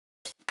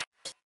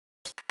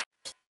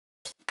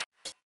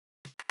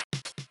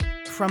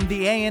From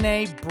the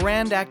A&A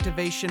Brand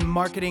Activation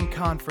Marketing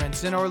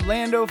Conference in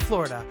Orlando,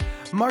 Florida,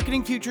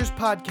 Marketing Futures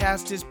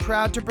Podcast is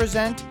proud to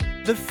present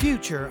the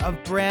future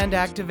of brand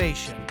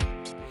activation.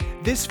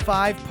 This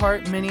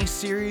 5-part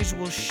mini-series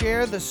will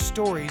share the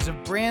stories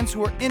of brands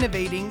who are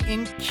innovating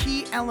in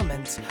key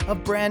elements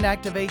of brand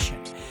activation,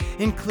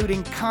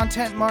 including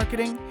content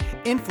marketing,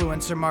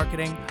 influencer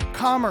marketing,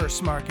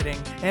 commerce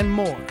marketing, and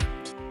more.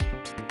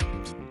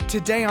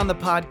 Today on the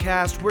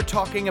podcast, we're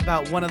talking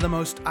about one of the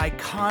most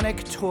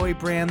iconic toy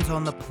brands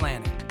on the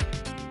planet,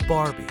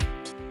 Barbie.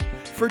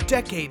 For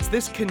decades,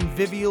 this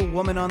convivial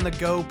woman on the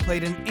go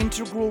played an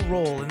integral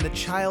role in the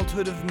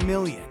childhood of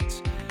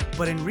millions.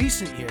 But in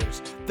recent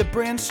years, the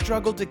brand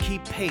struggled to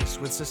keep pace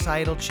with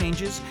societal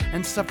changes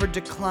and suffered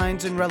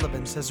declines in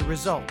relevance as a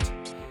result.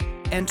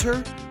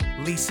 Enter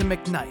Lisa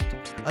McKnight,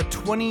 a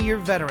 20-year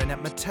veteran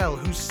at Mattel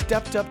who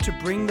stepped up to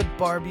bring the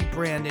Barbie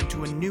brand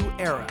into a new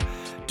era,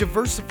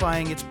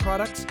 diversifying its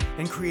products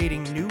and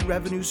creating new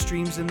revenue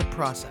streams in the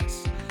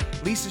process.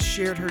 Lisa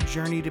shared her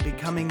journey to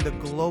becoming the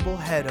global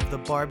head of the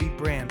Barbie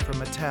brand for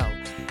Mattel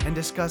and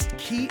discussed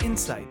key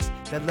insights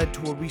that led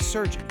to a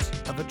resurgence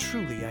of a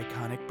truly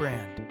iconic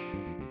brand.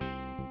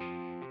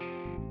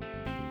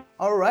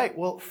 All right,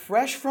 well,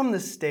 fresh from the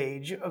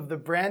stage of the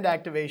Brand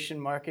Activation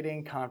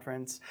Marketing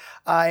Conference,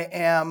 I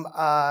am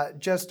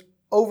just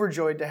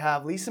overjoyed to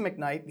have Lisa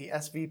McKnight, the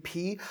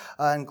SVP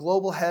and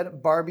Global Head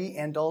of Barbie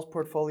and Dolls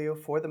Portfolio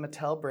for the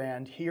Mattel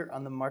brand, here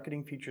on the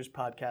Marketing Futures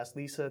Podcast.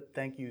 Lisa,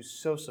 thank you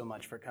so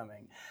much for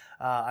coming.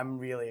 I'm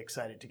really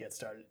excited to get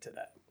started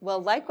today.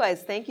 Well,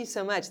 likewise, thank you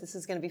so much. This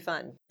is going to be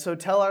fun. So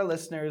tell our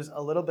listeners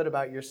a little bit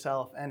about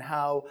yourself and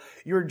how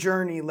your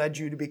journey led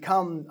you to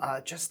become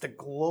just the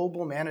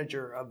global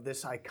manager of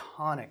this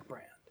iconic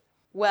brand.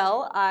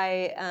 Well,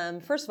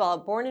 I, first of all,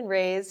 born and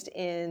raised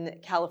in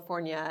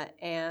California,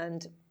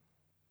 and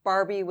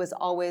Barbie was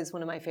always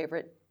one of my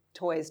favorite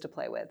toys to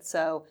play with.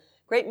 So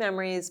great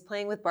memories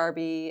playing with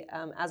Barbie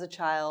as a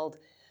child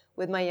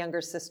with my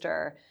younger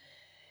sister.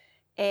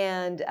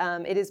 And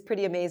it is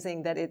pretty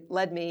amazing that it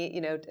led me,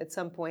 at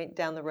some point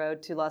down the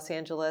road to Los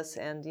Angeles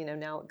and,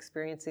 now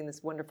experiencing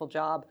this wonderful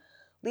job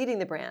leading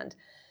the brand.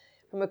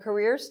 From a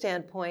career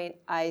standpoint,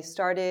 I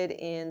started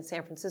in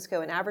San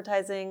Francisco in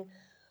advertising,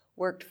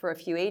 worked for a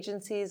few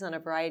agencies on a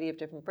variety of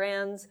different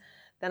brands.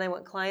 Then I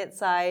went client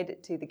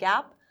side to The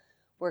Gap,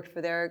 worked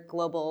for their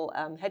global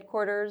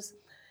headquarters,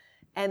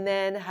 and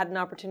then had an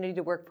opportunity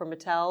to work for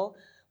Mattel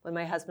when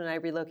my husband and I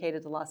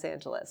relocated to Los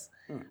Angeles.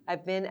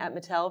 I've been at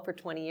Mattel for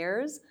 20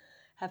 years,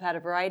 have had a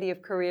variety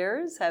of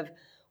careers, have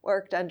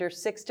worked under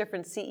 6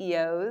 different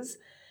CEOs,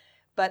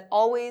 but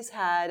always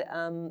had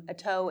a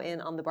toe in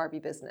on the Barbie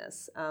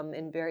business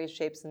in various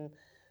shapes and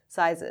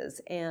sizes,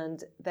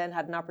 and then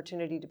had an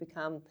opportunity to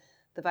become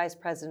the vice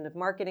president of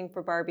marketing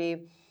for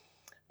Barbie.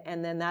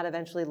 And then that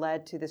eventually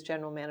led to this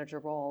general manager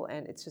role,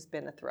 and it's just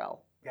been a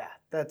thrill. Yeah,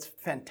 that's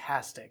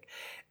fantastic.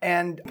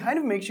 And kind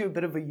of makes you a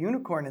bit of a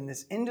unicorn in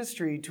this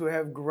industry to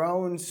have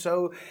grown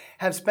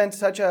have spent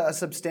such a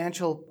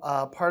substantial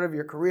part of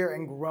your career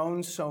and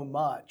grown so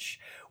much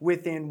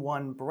within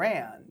one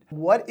brand.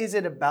 What is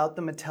it about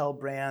the Mattel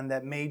brand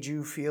that made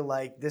you feel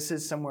like this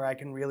is somewhere I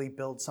can really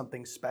build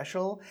something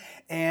special?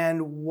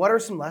 And what are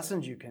some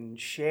lessons you can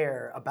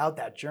share about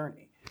that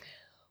journey?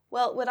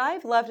 Well, what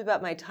I've loved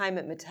about my time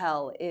at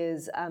Mattel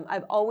is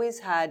I've always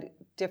had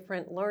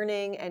different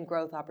learning and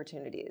growth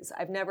opportunities.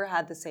 I've never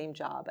had the same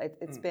job.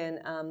 It's been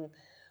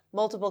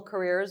multiple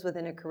careers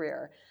within a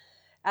career.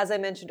 As I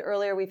mentioned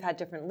earlier, we've had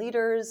different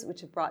leaders, which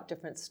have brought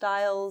different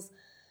styles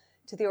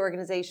to the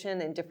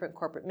organization and different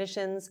corporate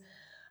missions.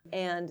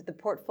 And the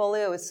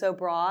portfolio is so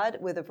broad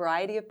with a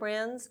variety of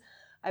brands.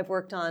 I've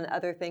worked on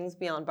other things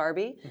beyond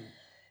Barbie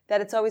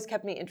that it's always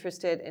kept me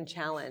interested and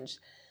challenged.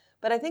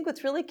 But I think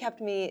what's really kept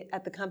me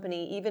at the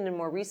company, even in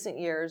more recent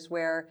years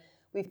where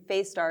we've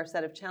faced our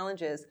set of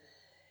challenges,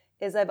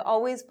 is I've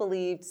always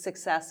believed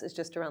success is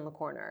just around the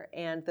corner,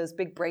 and those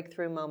big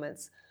breakthrough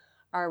moments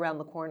are around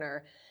the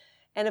corner.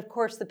 And of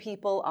course, the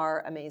people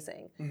are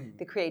amazing.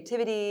 The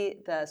creativity,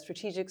 the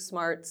strategic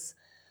smarts,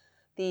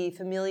 the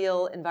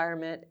familial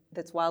environment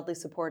that's wildly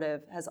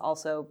supportive has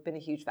also been a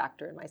huge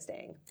factor in my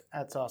staying.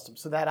 That's awesome.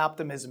 So that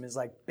optimism is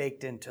like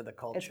baked into the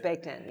culture. It's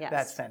baked in, yes.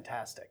 That's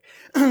fantastic.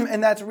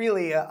 And that's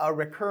really a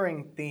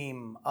recurring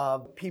theme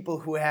of people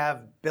who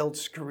have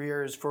built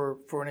careers for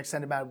an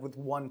extended amount with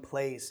one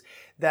place,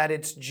 that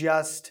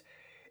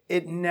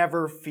it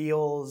never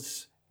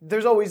feels,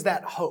 there's always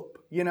that hope,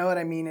 you know what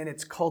I mean? And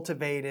it's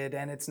cultivated,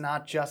 and it's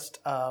not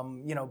just,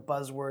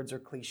 buzzwords or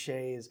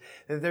cliches.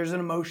 There's an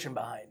emotion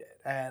behind it.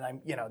 And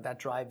that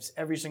drives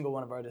every single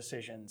one of our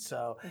decisions.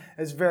 So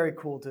it's very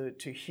cool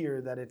to hear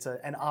that it's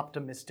an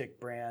optimistic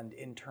brand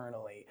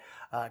internally,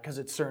 because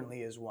it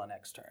certainly is one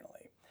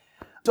externally.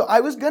 So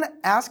I was going to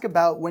ask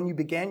about when you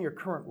began your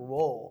current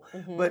role,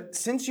 but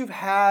since you've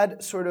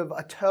had sort of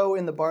a toe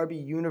in the Barbie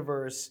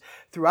universe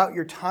throughout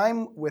your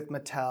time with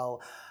Mattel,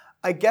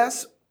 I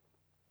guess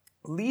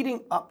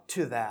leading up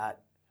to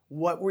that,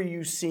 what were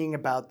you seeing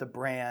about the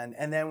brand?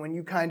 And then when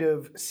you kind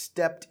of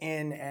stepped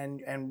in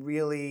and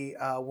really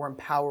were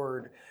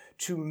empowered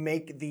to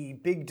make the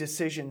big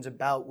decisions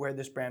about where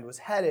this brand was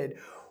headed,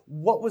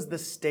 what was the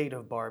state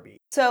of Barbie?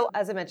 So,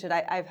 as I mentioned,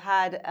 I've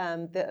had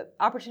the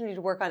opportunity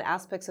to work on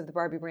aspects of the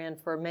Barbie brand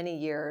for many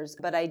years,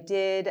 but I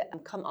did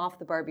come off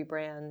the Barbie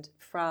brand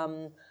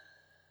from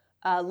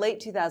late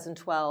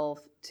 2012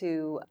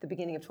 to the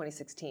beginning of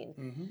 2016.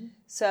 Mm-hmm.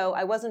 So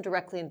I wasn't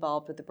directly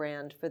involved with the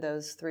brand for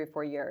those 3 or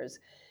 4 years.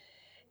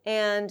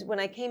 And when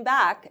I came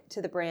back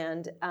to the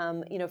brand,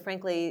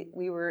 frankly,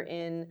 we were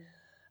in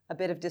a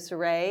bit of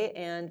disarray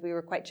and we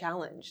were quite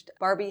challenged.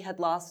 Barbie had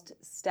lost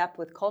step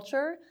with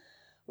culture.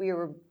 We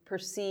were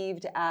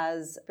perceived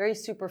as very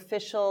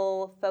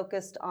superficial,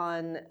 focused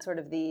on sort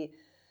of the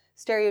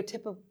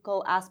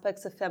stereotypical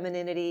aspects of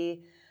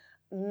femininity,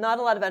 not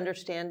a lot of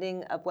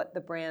understanding of what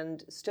the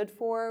brand stood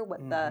for,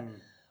 what the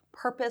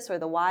purpose or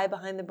the why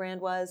behind the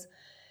brand was.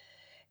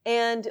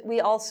 And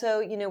we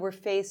also, were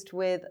faced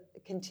with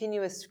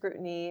continuous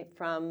scrutiny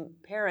from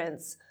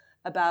parents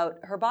about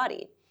her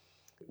body.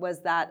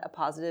 Was that a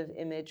positive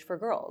image for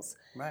girls?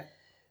 Right.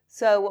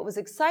 So what was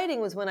exciting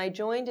was when I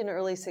joined in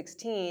early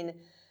 2016,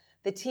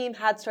 the team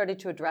had started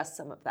to address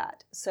some of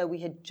that. So we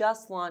had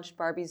just launched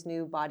Barbie's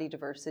new body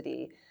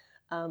diversity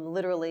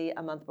literally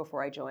a month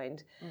before I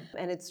joined.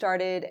 And it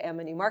started a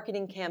new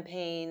marketing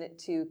campaign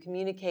to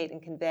communicate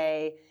and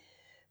convey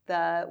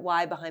the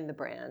why behind the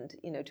brand,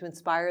 to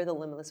inspire the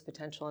limitless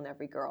potential in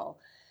every girl.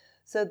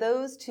 So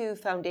those two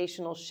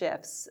foundational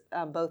shifts,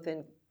 both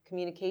in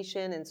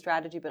communication and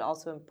strategy, but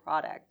also in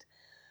product,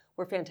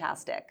 were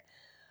fantastic.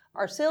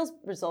 Our sales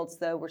results,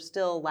 though, were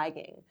still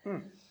lagging.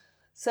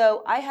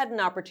 So I had an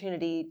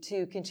opportunity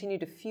to continue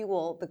to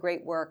fuel the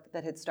great work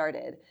that had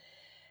started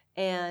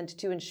and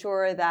to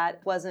ensure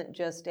that wasn't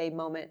just a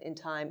moment in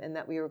time and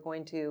that we were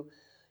going to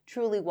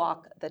truly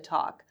walk the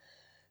talk.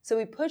 So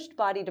we pushed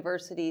body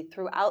diversity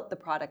throughout the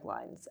product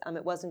lines.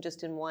 It wasn't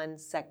just in one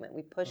segment.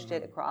 We pushed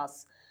it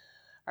across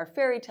our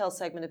fairy tale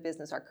segment of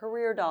business, our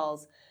career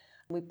dolls.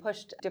 We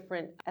pushed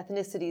different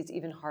ethnicities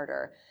even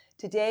harder.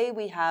 Today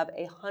we have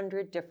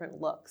 100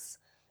 different looks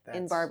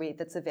in Barbie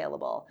that's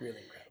available. Really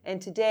incredible.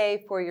 And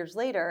today, 4 years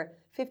later,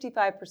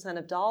 55%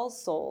 of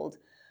dolls sold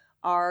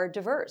are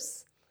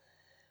diverse,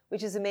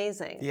 which is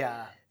amazing.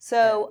 Yeah.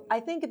 So I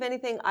think, if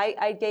anything,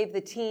 I gave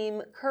the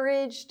team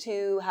courage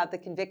to have the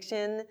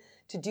conviction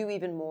to do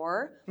even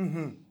more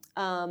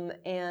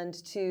and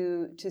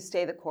to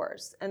stay the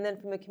course. And then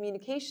from a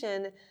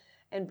communication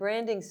and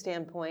branding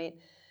standpoint,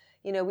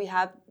 we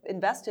have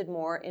invested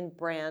more in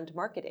brand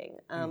marketing.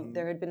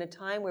 There had been a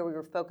time where we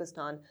were focused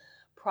on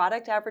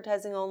product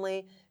advertising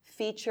only,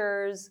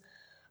 features,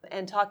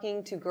 and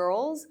talking to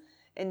girls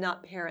and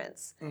not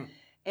parents.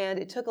 And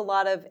it took a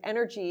lot of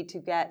energy to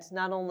get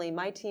not only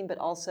my team, but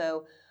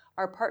also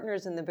our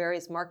partners in the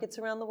various markets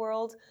around the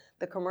world,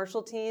 the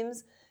commercial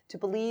teams, to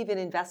believe in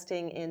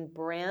investing in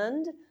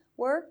brand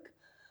work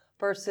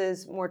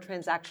versus more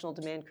transactional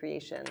demand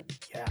creation.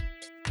 Yeah.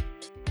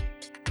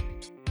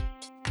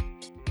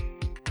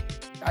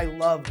 I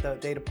love the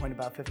data point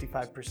about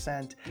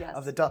 55%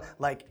 of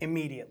the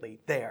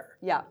immediately there.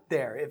 Yeah.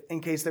 There. In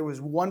case there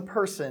was one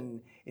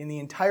person in the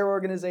entire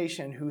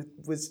organization who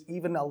was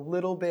even a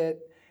little bit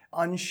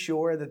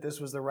unsure that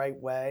this was the right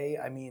way,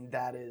 I mean,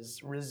 that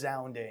is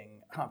resounding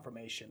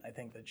confirmation. I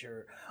think that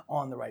you're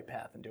on the right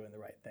path and doing the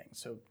right thing.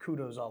 So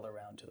kudos all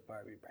around to the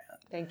Barbie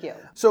brand. Thank you.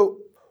 So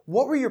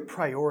what were your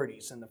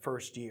priorities in the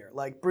first year,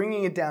 like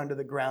bringing it down to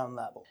the ground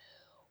level?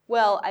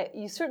 Well,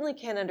 you certainly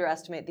can't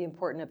underestimate the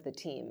importance of the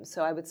team.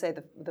 So I would say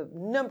the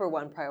number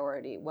one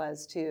priority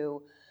was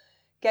to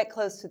get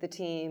close to the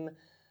team,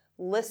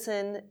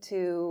 listen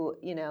to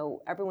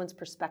everyone's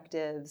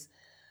perspectives,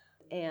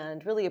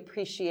 and really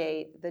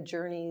appreciate the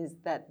journeys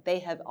that they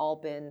have all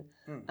been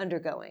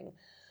undergoing,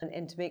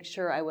 and to make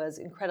sure I was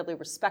incredibly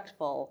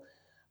respectful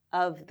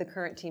of the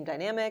current team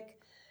dynamic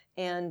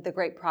and the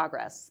great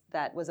progress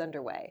that was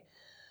underway.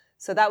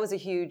 So that was a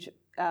huge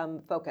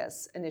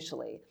focus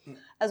initially,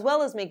 as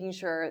well as making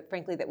sure,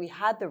 frankly, that we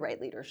had the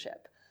right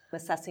leadership,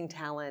 assessing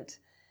talent,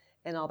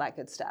 and all that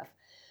good stuff.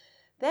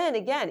 Then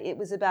again, it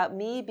was about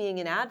me being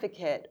an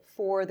advocate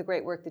for the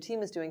great work the team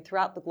was doing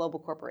throughout the global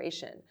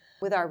corporation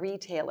with our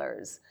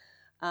retailers.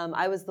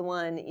 I was the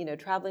one,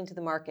 traveling to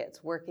the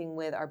markets, working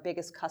with our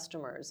biggest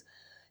customers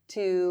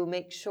to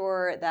make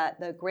sure that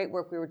the great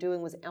work we were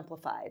doing was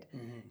amplified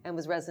and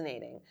was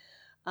resonating.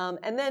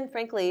 And then,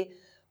 frankly,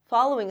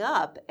 following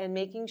up and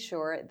making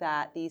sure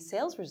that the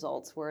sales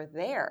results were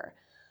there.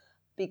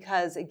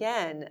 Because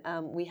again,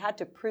 we had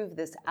to prove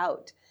this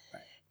out.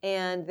 Right.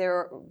 And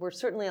there were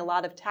certainly a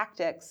lot of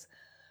tactics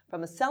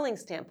from a selling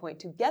standpoint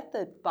to get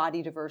the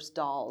body diverse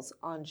dolls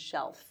on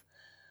shelf,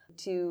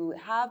 to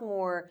have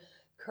more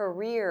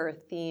career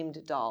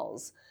themed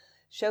dolls,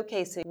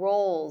 showcasing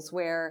roles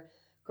where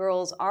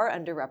girls are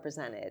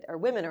underrepresented or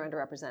women are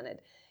underrepresented.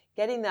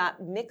 Getting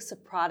that mix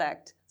of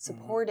product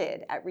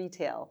supported at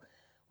retail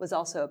was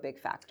also a big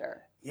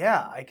factor.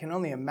 Yeah, I can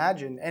only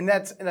imagine. And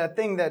that's a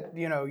thing that,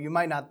 you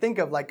might not think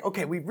of, like,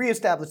 okay, we've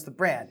reestablished the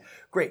brand.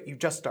 Great, you've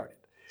just started.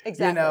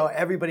 Exactly.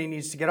 Everybody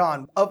needs to get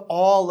on. Of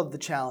all of the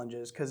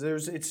challenges, because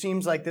it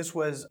seems like this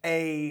was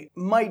a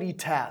mighty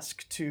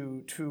task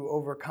to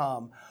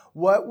overcome.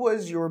 What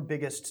was your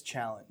biggest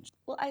challenge?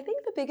 Well, I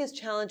think the biggest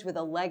challenge with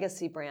a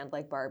legacy brand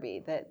like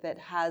Barbie that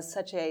has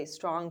such a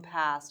strong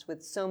past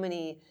with so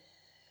many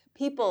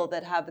people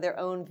that have their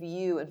own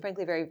view and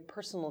frankly very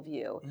personal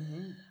view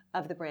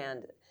of the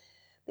brand.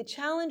 The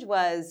challenge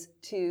was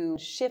to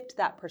shift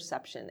that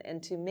perception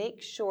and to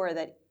make sure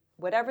that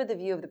whatever the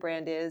view of the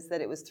brand is,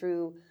 that it was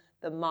through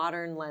the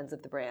modern lens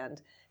of the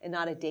brand and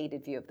not a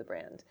dated view of the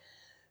brand.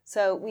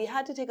 So we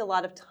had to take a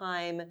lot of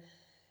time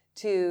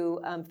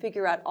to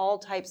figure out all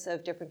types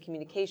of different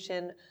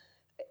communication,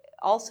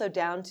 also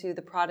down to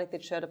the product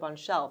that showed up on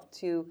shelf,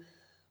 to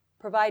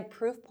provide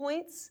proof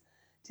points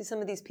to some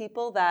of these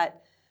people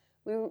that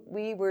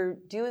we were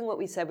doing what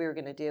we said we were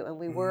going to do, and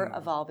we were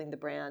evolving the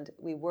brand.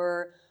 We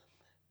were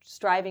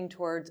striving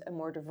towards a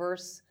more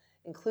diverse,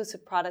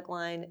 inclusive product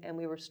line, and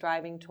we were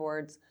striving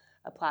towards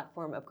a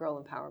platform of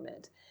girl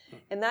empowerment.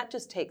 And that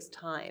just takes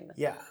time.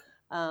 Yeah.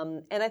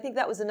 And I think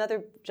that was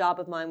another job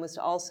of mine, was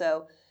to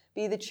also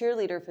be the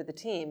cheerleader for the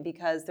team,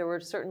 because there were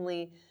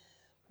certainly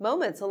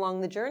moments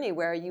along the journey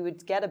where you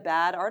would get a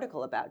bad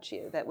article about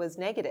you that was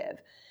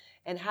negative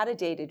and had a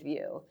dated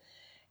view.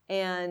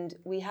 And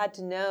we had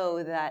to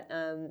know that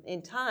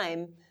in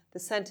time, the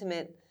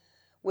sentiment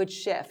would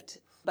shift.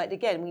 But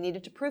again, we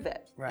needed to prove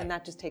it, and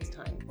that just takes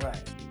time.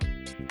 Right.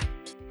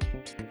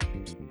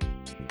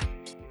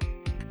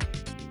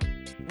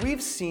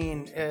 We've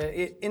seen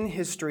in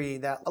history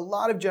that a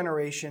lot of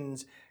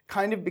generations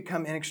kind of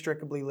become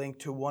inextricably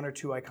linked to one or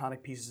two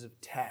iconic pieces of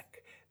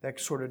tech that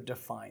sort of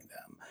define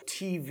them.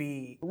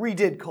 TV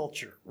redid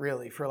culture,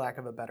 really, for lack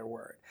of a better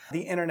word.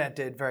 The internet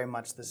did very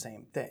much the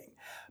same thing.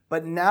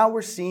 But now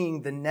we're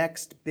seeing the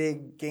next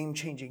big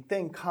game-changing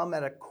thing come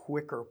at a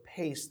quicker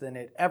pace than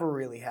it ever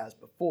really has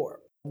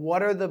before.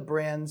 What are the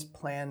brand's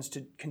plans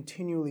to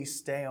continually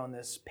stay on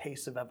this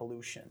pace of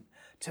evolution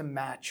to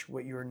match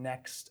what your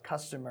next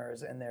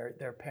customers and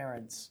their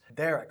parents,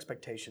 their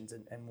expectations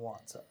and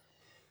wants are?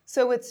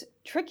 So what's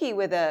tricky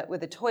with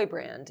a toy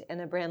brand and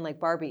a brand like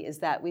Barbie is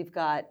that we've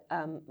got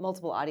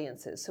multiple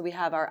audiences. So we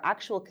have our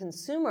actual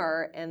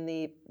consumer and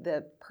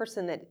the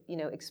person that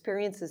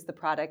experiences the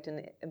product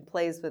and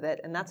plays with it,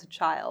 and that's a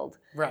child.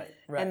 Right.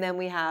 And then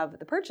we have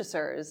the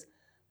purchasers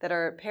that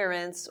are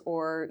parents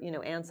or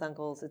aunts,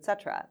 uncles,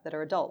 etc., that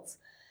are adults.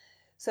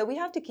 So we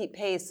have to keep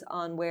pace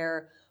on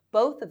where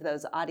both of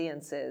those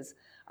audiences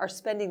are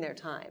spending their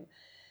time.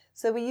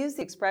 So we use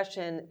the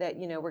expression that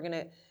we're going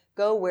to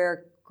go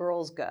where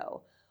girls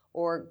go,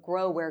 or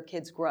grow where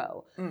kids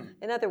grow.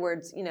 In other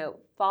words,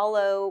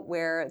 follow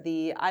where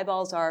the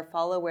eyeballs are,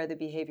 follow where the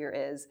behavior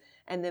is,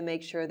 and then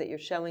make sure that you're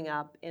showing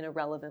up in a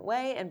relevant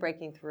way and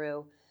breaking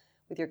through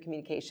with your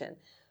communication.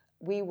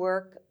 We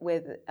work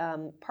with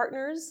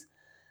partners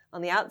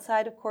on the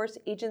outside, of course,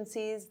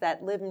 agencies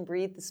that live and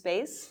breathe the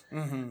space,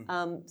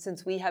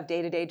 since we have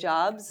day-to-day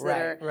jobs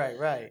that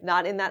are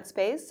not in that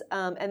space.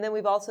 And then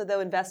we've also, though,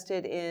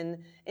 invested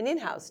in an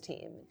in-house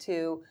team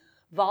to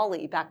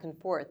volley back and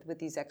forth with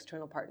these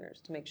external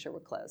partners to make sure we're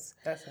close.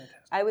 That's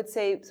fantastic. I would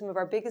say some of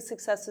our biggest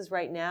successes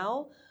right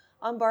now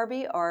on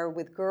Barbie are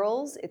with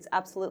girls. It's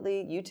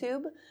absolutely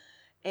YouTube,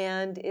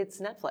 and it's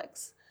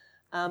Netflix.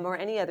 Or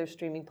any other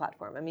streaming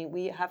platform. I mean,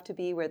 we have to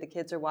be where the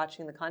kids are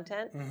watching the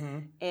content,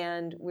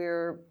 and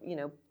we're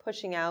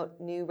pushing out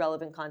new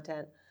relevant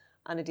content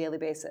on a daily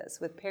basis.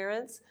 With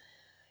parents,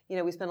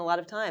 we spend a lot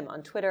of time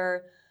on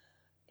Twitter,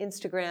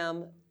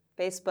 Instagram,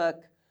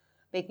 Facebook,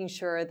 making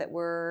sure that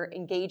we're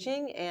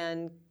engaging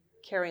and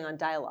carrying on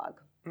dialogue.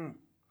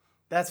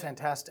 That's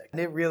fantastic. And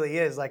it really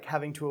is like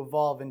having to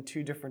evolve in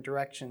two different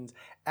directions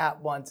at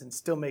once and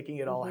still making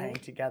it all hang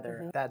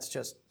together. That's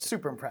just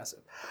super impressive.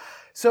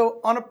 So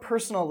on a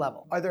personal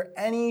level, are there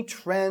any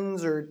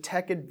trends or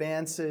tech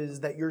advances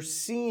that you're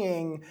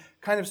seeing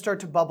kind of start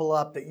to bubble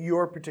up that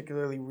you're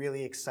particularly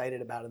really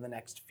excited about in the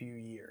next few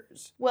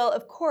years? Well,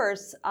 of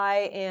course,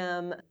 I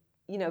am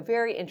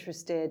very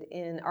interested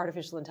in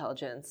artificial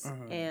intelligence.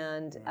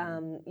 And,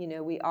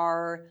 we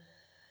are,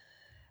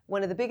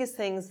 one of the biggest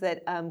things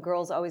that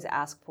girls always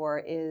ask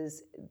for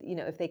is,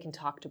 if they can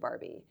talk to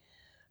Barbie,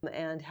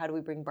 and how do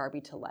we bring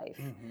Barbie to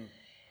life?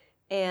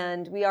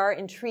 And we are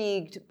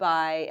intrigued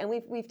by, and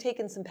we've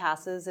taken some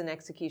passes in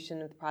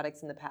execution of the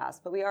products in the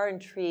past, but we are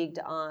intrigued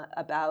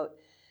about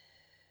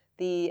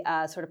the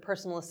sort of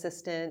personal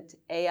assistant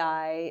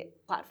AI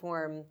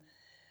platform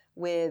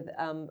with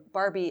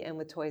Barbie and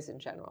with toys in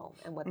general,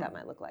 and what that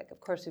might look like. Of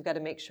course, we've got to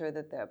make sure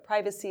that the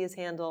privacy is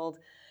handled,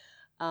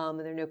 and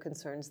there are no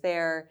concerns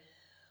there.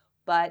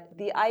 But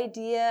the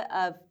idea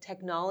of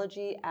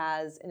technology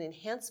as an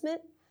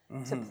enhancement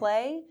to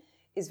play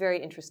is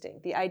very interesting.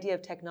 The idea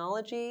of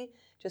technology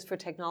just for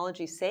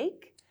technology's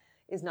sake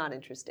is not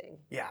interesting.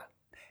 Yeah,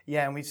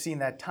 and we've seen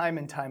that time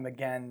and time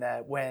again,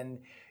 that when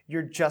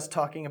you're just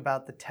talking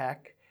about the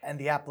tech and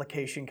the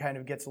application kind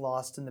of gets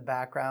lost in the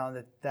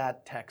background,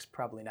 that tech's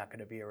probably not going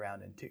to be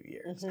around in 2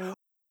 years.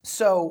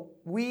 So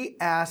we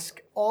ask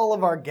all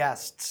of our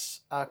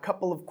guests a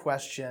couple of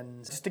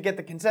questions just to get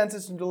the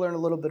consensus and to learn a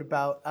little bit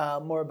about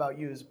more about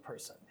you as a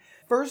person.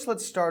 First,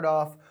 let's start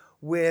off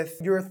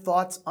with your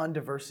thoughts on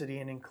diversity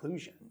and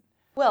inclusion.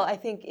 Well, I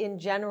think in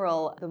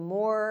general, the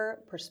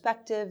more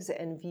perspectives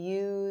and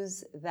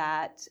views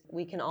that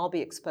we can all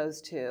be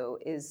exposed to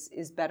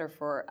is better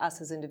for us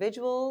as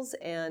individuals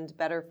and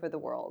better for the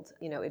world.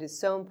 You know, it is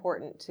so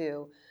important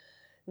to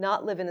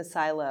not live in a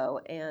silo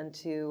and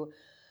to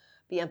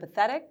be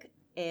empathetic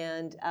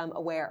and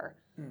aware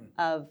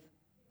of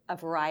a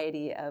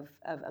variety of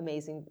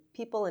amazing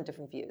people and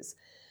different views.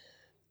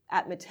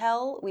 At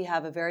Mattel, we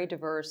have a very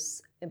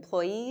diverse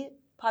employee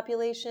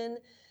population,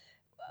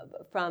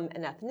 from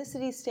an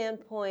ethnicity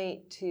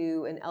standpoint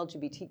to an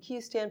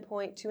LGBTQ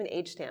standpoint to an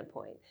age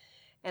standpoint.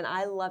 And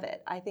I love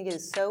it. I think it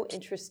is so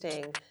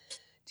interesting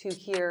to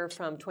hear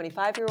from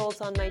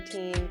 25-year-olds on my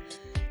team,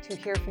 to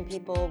hear from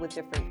people with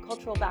different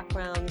cultural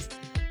backgrounds,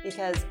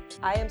 because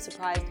I am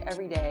surprised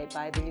every day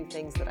by the new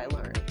things that I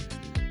learn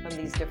from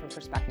these different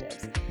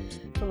perspectives.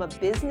 From a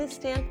business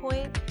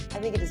standpoint, I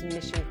think it is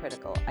mission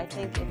critical. I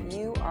think if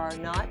you are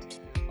not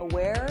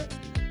aware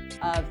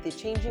of the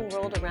changing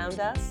world around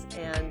us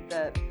and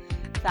the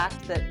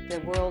fact that the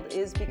world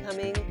is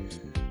becoming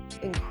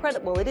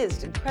it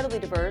is incredibly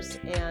diverse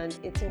and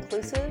it's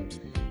inclusive.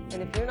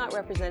 And if you're not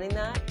representing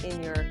that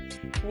in your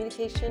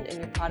communication and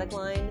your product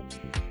line,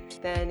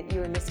 then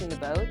you are missing the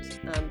boat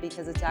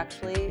because it's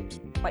actually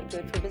quite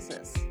good for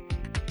business.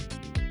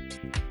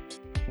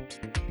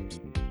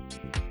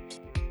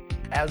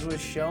 As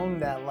was shown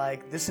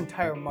that this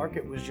entire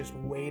market was just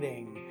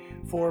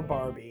waiting for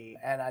Barbie,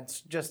 and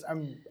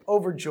I'm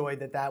overjoyed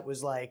that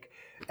was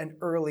an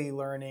early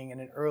learning and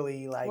an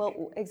early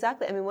Well,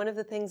 exactly. I mean, one of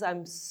the things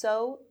I'm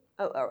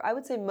I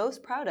would say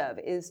most proud of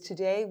is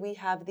today we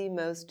have the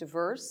most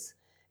diverse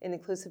and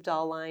inclusive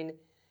doll line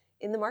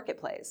in the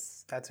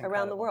marketplace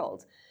around the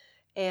world.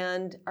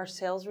 And our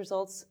sales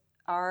results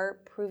are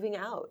proving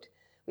out.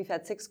 We've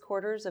had 6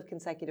 quarters of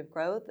consecutive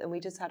growth, and we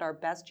just had our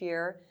best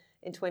year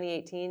in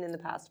 2018 in the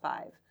past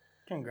 5.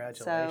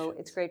 Congratulations. So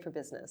it's great for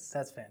business.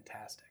 That's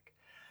fantastic.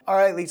 All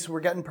right, Lisa,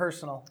 we're getting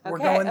personal. Okay, we're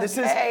going,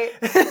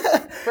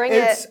 Bring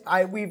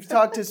it. We've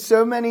talked to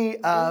so many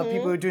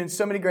people who are doing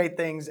so many great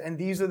things, and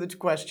these are the 2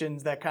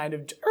 questions that kind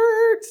of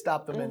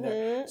stop them in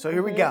there. So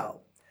here we go.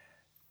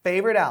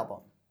 Favorite album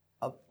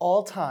of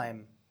all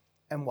time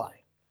and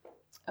why?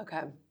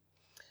 Okay.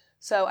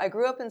 So I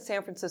grew up in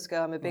San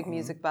Francisco. I'm a big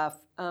music buff.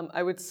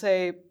 I would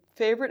say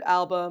favorite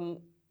album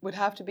would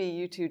have to be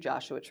U2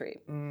 Joshua Tree.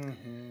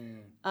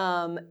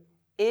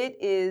 It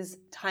is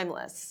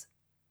timeless.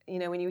 You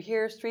know, when you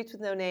hear Streets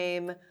with No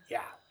Name,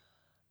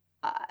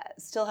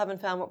 still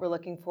haven't found what we're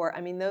looking for.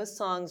 I mean, those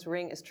songs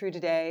ring as true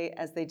today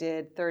as they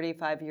did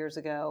 35 years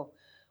ago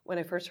when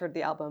I first heard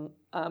the album.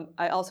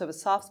 I also have a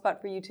soft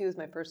spot for U2. It was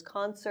my first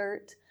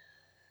concert,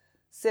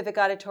 Civic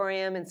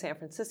Auditorium in San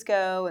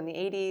Francisco in the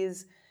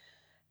 80s.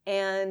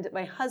 And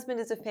my husband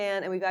is a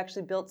fan, and we've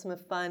actually built some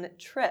fun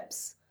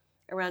trips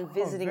around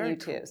visiting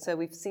U2. Cool. So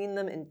we've seen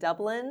them in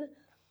Dublin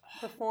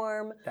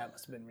perform. That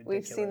must have been ridiculous.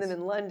 We've seen them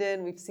in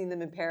London. We've seen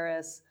them in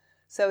Paris.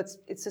 So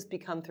it's just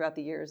become throughout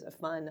the years a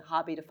fun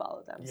hobby to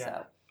follow them.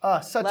 Yeah.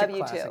 So such a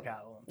classic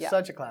album. Yeah.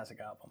 Such a classic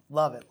album.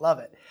 Love it. Love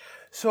it.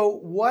 So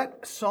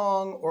what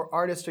song or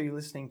artist are you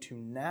listening to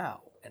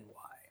now and why?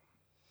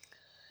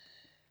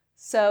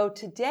 So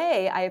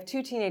today I have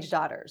 2 teenage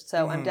daughters.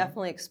 So I'm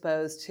definitely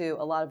exposed to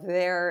a lot of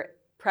their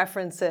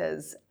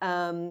preferences.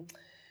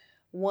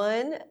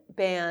 One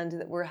band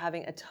that we're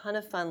having a ton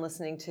of fun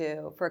listening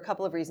to for a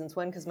couple of reasons.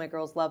 One, because my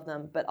girls love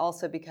them, but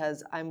also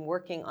because I'm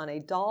working on a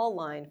doll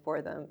line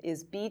for them,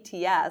 is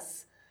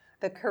BTS,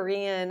 the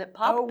Korean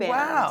pop band. Oh,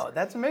 wow.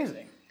 That's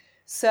amazing.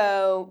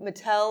 So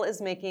Mattel is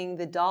making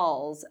the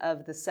dolls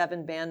of the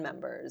 7 band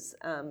members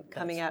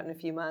coming out in a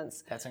few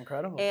months. That's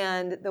incredible.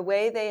 And the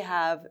way they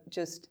have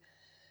just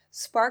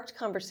sparked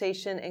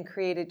conversation and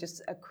created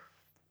just a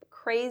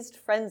crazed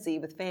frenzy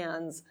with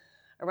fans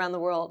around the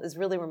world is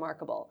really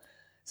remarkable.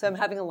 So I'm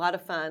having a lot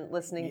of fun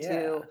listening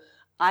to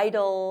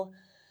Idol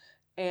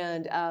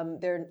and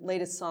their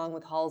latest song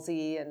with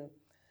Halsey, and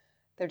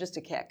they're just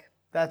a kick.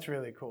 That's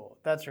really cool.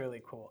 That's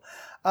really cool.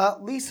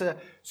 Lisa,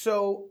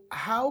 so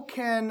how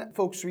can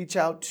folks reach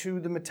out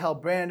to the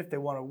Mattel brand if they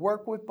want to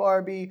work with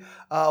Barbie?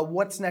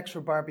 What's next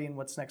for Barbie and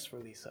what's next for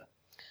Lisa?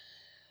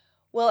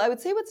 Well, I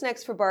would say what's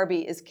next for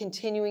Barbie is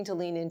continuing to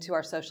lean into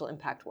our social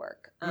impact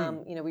work.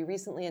 You know, we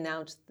recently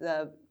announced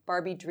the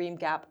Barbie Dream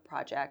Gap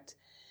Project,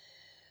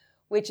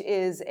 which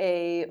is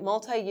a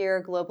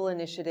multi-year global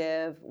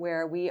initiative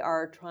where we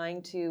are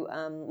trying to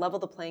level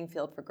the playing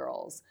field for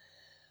girls.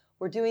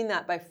 We're doing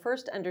that by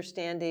first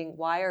understanding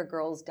why are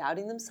girls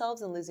doubting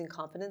themselves and losing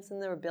confidence in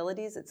their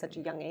abilities at such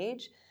a young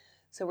age.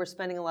 So we're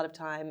spending a lot of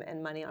time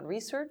and money on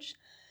research.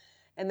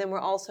 And then we're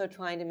also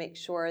trying to make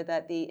sure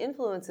that the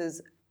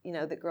influences, you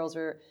know, that girls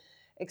are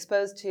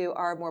exposed to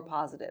are more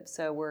positive.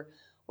 So we're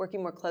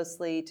working more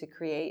closely to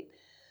create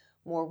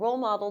more role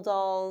model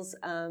dolls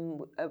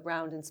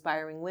around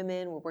inspiring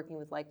women. We're working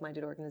with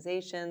like-minded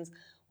organizations.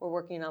 We're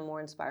working on more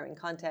inspiring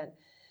content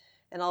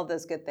and all of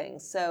those good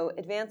things. So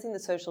advancing the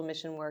social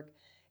mission work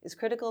is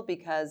critical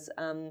because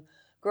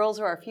girls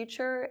are our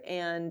future,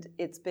 and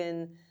it's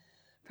been,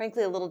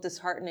 frankly, a little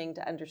disheartening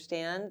to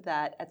understand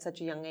that at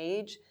such a young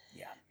age,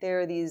 there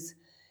are these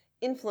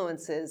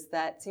influences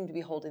that seem to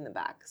be holding them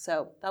back.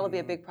 So that'll be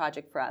a big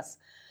project for us.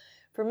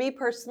 For me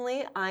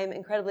personally, I'm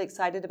incredibly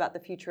excited about the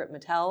future at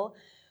Mattel.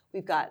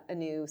 We've got a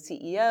new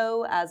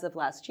CEO as of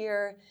last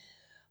year.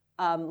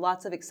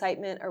 Lots of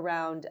excitement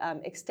around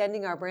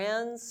extending our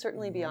brands,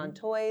 certainly beyond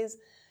toys,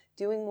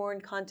 doing more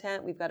in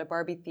content. We've got a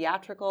Barbie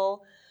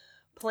theatrical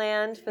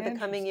planned for the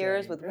coming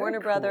years with Warner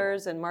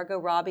Brothers, and Margot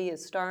Robbie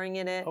is starring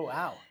in it. Oh,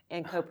 wow.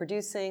 And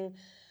co-producing.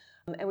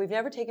 And we've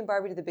never taken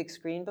Barbie to the big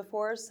screen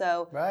before,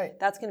 so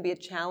that's going to be a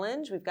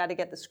challenge. We've got to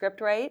get the script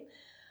right.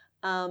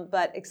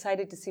 But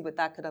excited to see what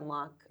that could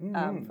unlock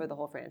for the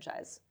whole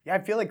franchise. Yeah, I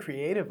feel like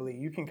creatively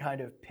you can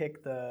kind of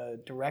pick the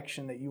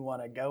direction that you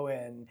want to go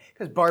in,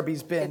 because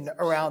Barbie's been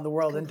around the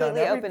world and done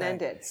everything. Completely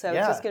open-ended, so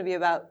it's just going to be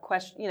about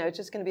it's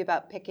just going to be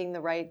about picking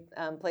the right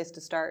place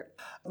to start.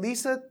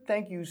 Lisa,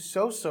 thank you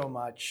so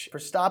much for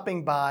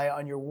stopping by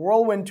on your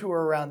whirlwind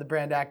tour around the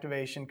Brand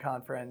Activation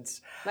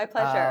Conference. My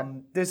pleasure.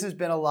 This has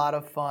been a lot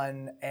of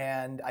fun,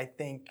 and I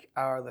think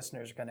our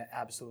listeners are going to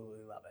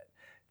absolutely love it.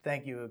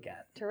 Thank you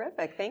again.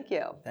 Terrific. Thank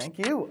you. Thank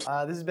you.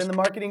 This has been the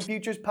Marketing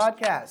Futures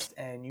Podcast,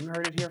 and you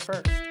heard it here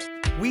first.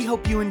 We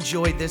hope you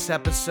enjoyed this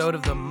episode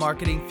of the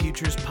Marketing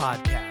Futures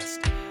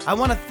Podcast. I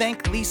want to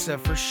thank Lisa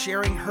for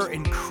sharing her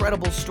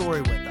incredible story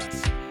with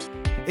us.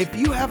 If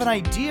you have an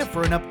idea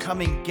for an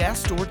upcoming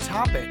guest or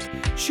topic,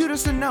 shoot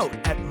us a note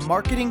at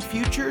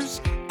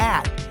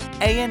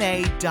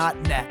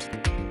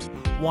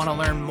marketingfutures@ana.net. Want to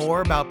learn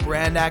more about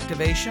brand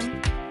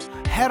activation?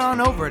 Head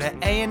on over to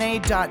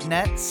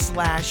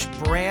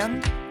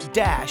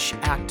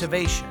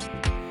ana.net/brand-activation.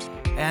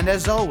 And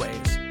as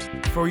always,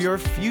 for your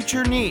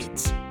future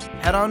needs,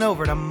 head on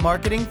over to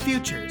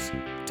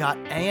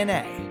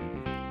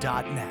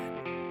marketingfutures.ana.net.